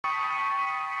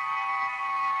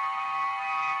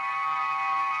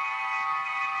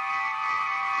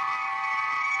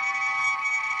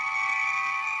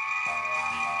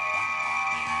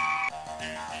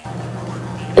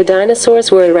The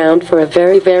dinosaurs were around for a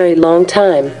very, very long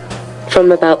time,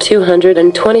 from about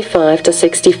 225 to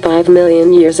 65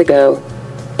 million years ago.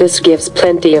 This gives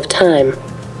plenty of time,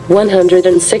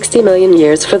 160 million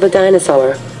years for the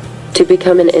dinosaur, to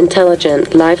become an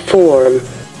intelligent life form.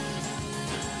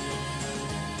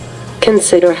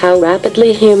 Consider how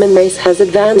rapidly human race has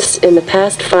advanced in the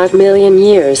past 5 million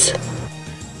years.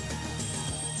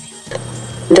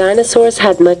 Dinosaurs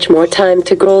had much more time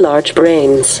to grow large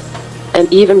brains,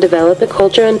 and even develop a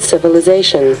culture and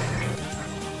civilization.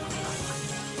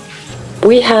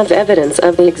 We have evidence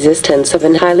of the existence of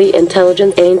a highly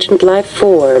intelligent ancient life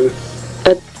form.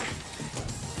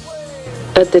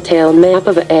 A detailed map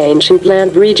of an ancient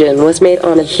land region was made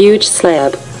on a huge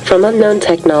slab from unknown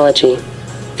technology.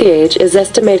 The age is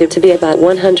estimated to be about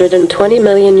 120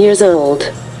 million years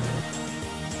old.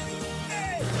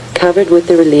 Covered with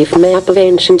the relief map of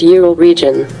ancient Ural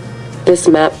region. This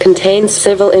map contains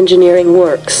civil engineering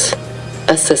works,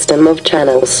 a system of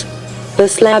channels. The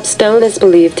slab stone is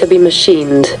believed to be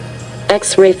machined.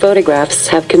 X-ray photographs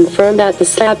have confirmed that the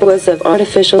slab was of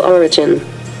artificial origin,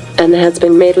 and has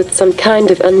been made with some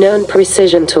kind of unknown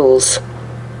precision tools.